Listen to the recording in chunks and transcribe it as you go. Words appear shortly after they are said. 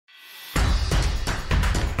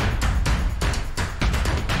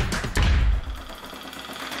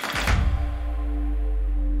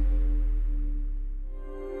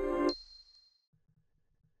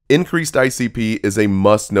Increased ICP is a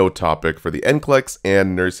must-know topic for the NCLEX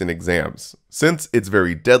and nursing exams, since it's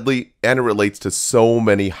very deadly and it relates to so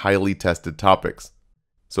many highly tested topics.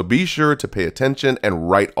 So be sure to pay attention and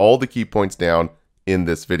write all the key points down in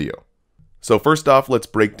this video. So first off, let's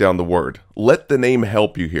break down the word. Let the name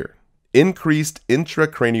help you here. Increased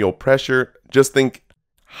intracranial pressure, just think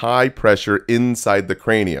high pressure inside the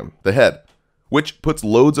cranium, the head, which puts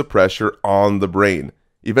loads of pressure on the brain,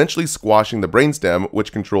 eventually squashing the brainstem,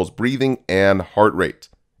 which controls breathing and heart rate.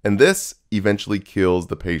 And this eventually kills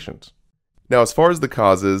the patient. Now, as far as the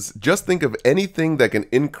causes, just think of anything that can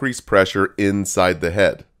increase pressure inside the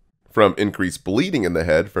head. From increased bleeding in the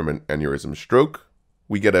head from an aneurysm stroke,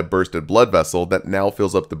 we get a bursted blood vessel that now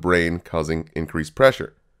fills up the brain, causing increased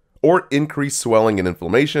pressure. Or increased swelling and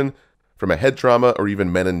inflammation from a head trauma or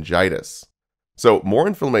even meningitis. So more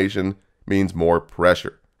inflammation means more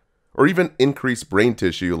pressure, or even increased brain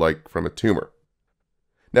tissue like from a tumor.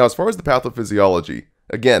 Now, as far as the pathophysiology,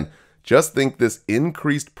 again, just think this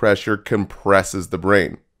increased pressure compresses the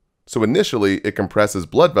brain. So initially, it compresses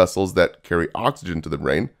blood vessels that carry oxygen to the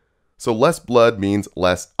brain, so less blood means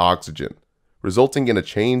less oxygen, resulting in a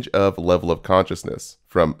change of level of consciousness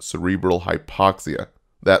from cerebral hypoxia,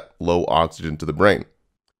 that low oxygen to the brain.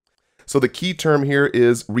 So the key term here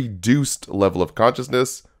is reduced level of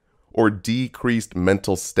consciousness or decreased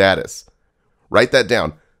mental status. Write that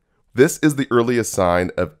down. This is the earliest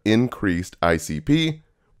sign of increased ICP,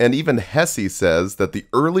 and even Hesse says that the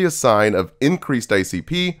earliest sign of increased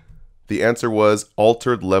ICP, the answer was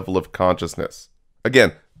altered level of consciousness.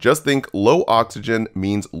 Again, just think low oxygen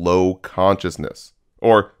means low consciousness,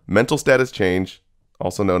 or mental status change,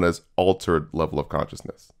 also known as altered level of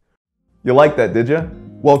consciousness. You like that, did you?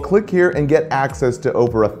 Well, click here and get access to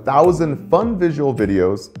over 1,000 fun visual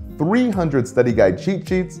videos, 300 study guide cheat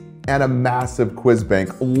sheets, and a massive quiz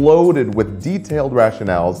bank loaded with detailed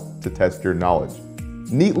rationales to test your knowledge,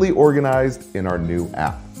 neatly organized in our new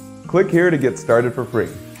app. Click here to get started for free.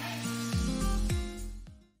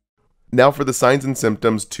 Now for the signs and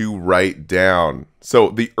symptoms to write down. So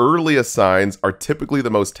the earliest signs are typically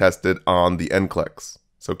the most tested on the NCLEX.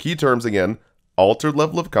 So key terms again, altered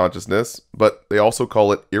level of consciousness, but they also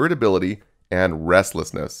call it irritability and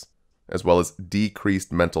restlessness, as well as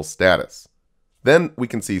decreased mental status. Then we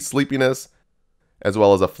can see sleepiness, as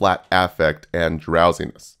well as a flat affect and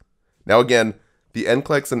drowsiness. Now again, the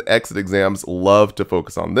NCLEX and exit exams love to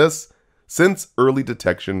focus on this, since early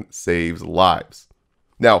detection saves lives.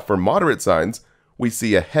 Now for moderate signs, we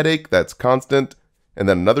see a headache that's constant, and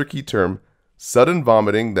then another key term, sudden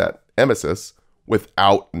vomiting, that emesis,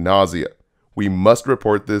 without nausea. We must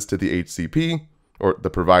report this to the HCP or the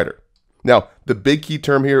provider. Now, the big key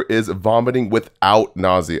term here is vomiting without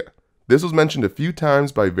nausea. This was mentioned a few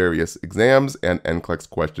times by various exams and NCLEX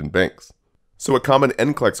question banks. So a common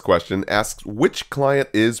NCLEX question asks which client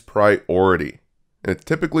is priority. And it's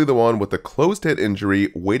typically the one with a closed head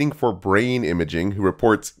injury waiting for brain imaging who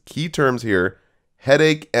reports key terms here,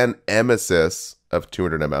 headache and emesis of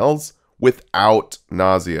 200 mLs without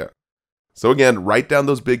nausea. So again, write down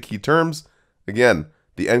those big key terms. Again,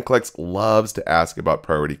 the NCLEX loves to ask about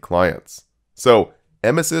priority clients. So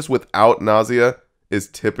emesis without nausea is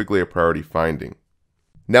typically a priority finding.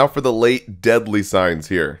 Now for the late deadly signs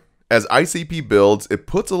here. As ICP builds, it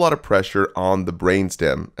puts a lot of pressure on the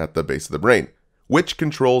brainstem at the base of the brain, which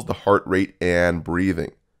controls the heart rate and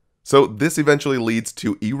breathing. So this eventually leads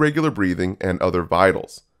to irregular breathing and other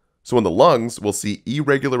vitals. So in the lungs, we'll see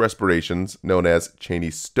irregular respirations known as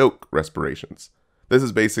Cheney-Stokes respirations. This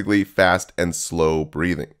is basically fast and slow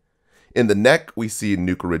breathing. In the neck, we see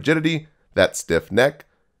nuchorigidity, that stiff neck.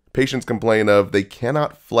 Patients complain of they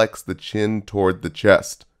cannot flex the chin toward the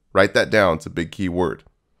chest. Write that down, it's a big key word.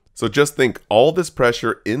 So just think all this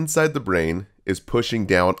pressure inside the brain is pushing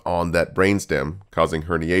down on that brainstem, causing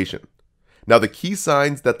herniation. Now the key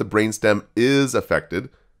signs that the brainstem is affected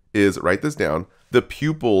is, write this down, the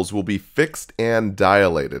pupils will be fixed and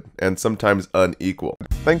dilated, and sometimes unequal.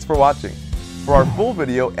 Thanks for watching. For our full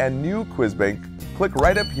video and new quiz bank, click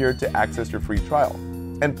right up here to access your free trial.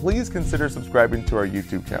 And please consider subscribing to our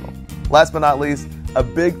YouTube channel. Last but not least, a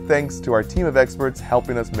big thanks to our team of experts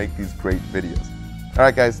helping us make these great videos. All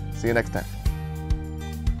right, guys, see you next time.